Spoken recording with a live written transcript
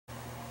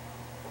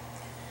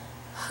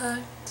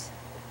Heart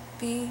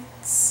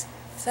beats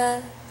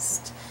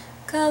fast,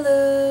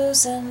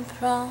 colors and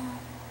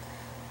promises.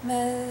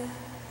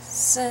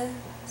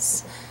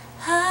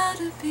 How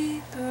to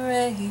be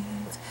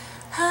brave?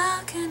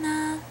 How can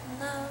I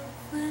love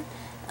when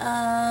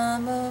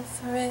I'm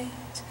afraid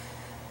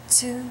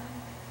to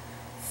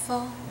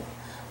fall?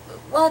 But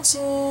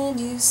watching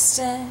you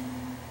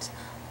stand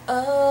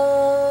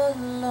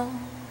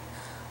alone,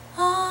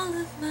 all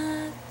of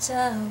my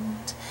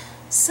doubt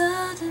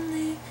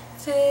suddenly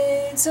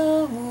fades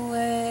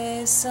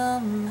away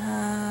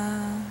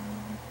somehow.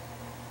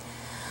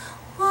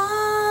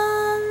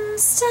 One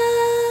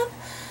step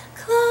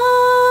closer.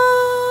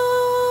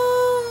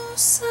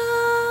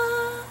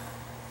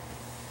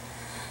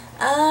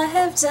 I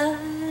have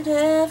died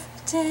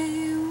every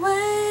day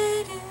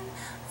waiting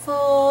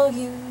for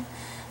you.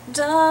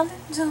 Darling,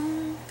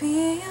 don't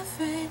be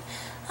afraid.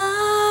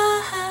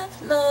 I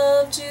have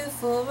loved you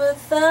for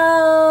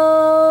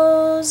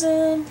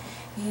 1,000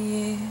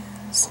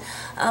 years.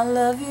 I'll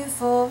love you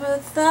for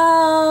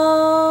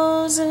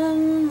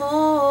 1,000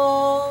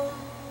 more.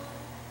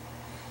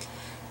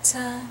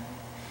 Time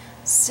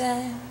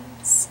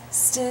stands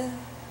still,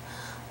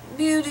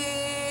 beauty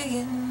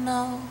in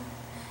all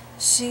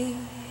she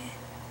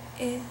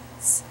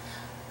is.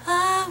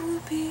 I will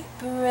be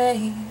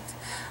brave.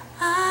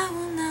 I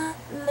will not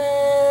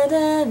let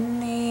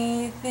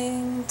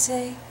anything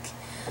take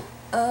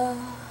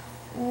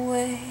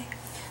away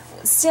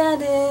what's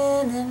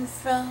standing in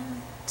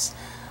front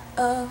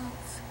of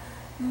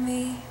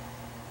me.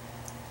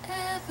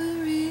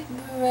 Every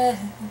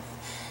breath,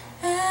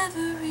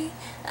 every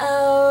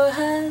hour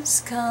has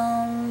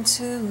come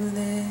to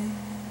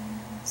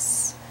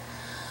this.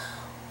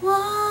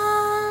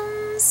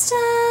 One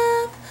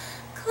step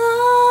closer.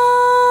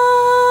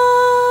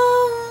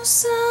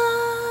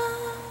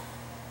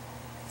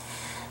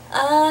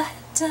 I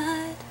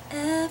died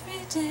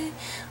every day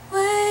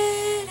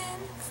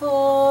waiting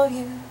for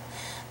you.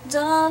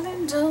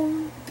 Darling,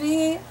 don't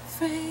be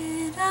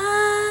afraid.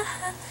 I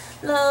have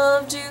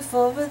loved you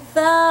for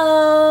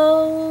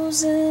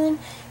 1,000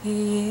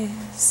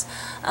 years.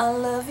 I'll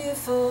love you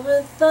for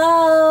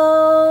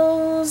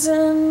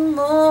 1,000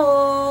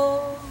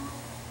 more.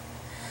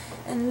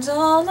 And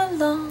all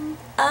along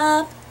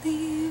I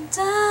believed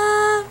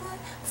I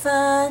would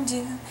find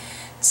you.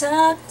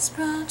 Time has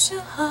brought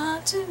your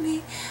heart to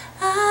me.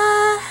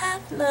 I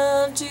have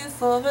loved you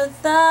for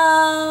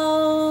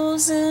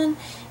 1,000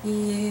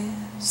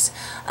 years.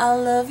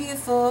 I'll love you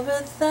for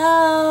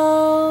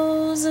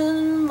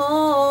 1,000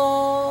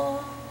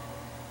 more.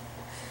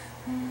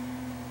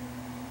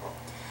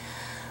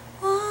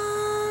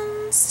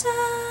 One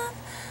step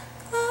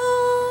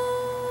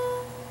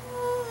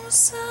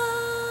closer.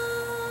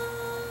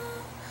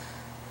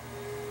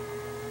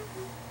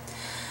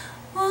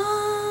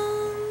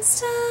 One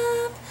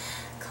step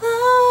closer.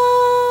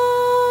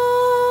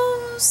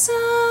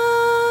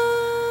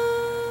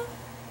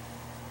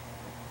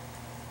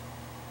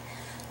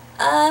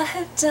 I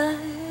have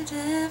died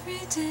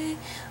every day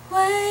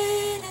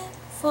waiting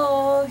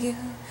for you.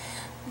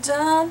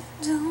 Darling,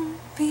 don't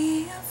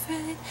be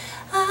afraid.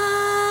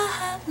 I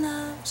have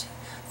loved you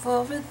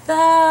for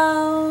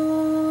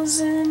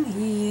 1,000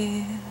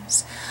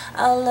 years.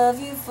 I'll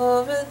love you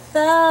for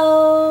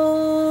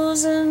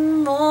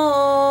 1,000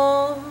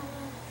 more.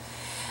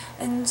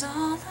 And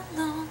all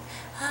along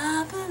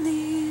I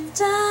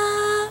believed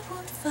I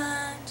would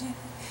find you.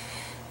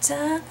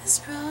 Time has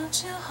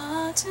brought your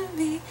heart to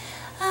me.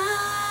 I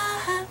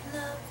have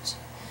loved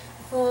you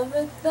for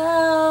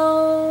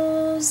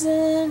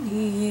 1,000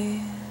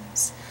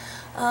 years.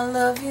 I'll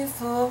love you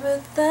for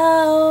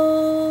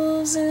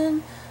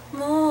 1,000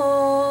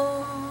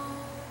 more.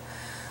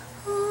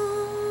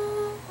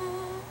 Ooh,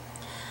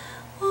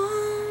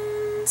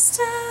 one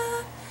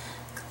step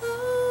closer.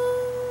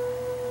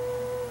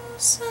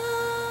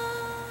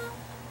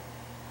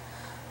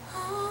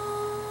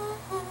 Oh,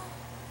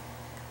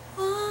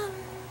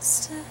 one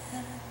step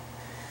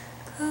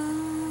closer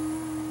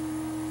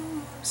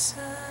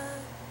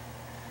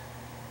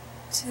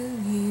to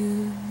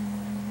you.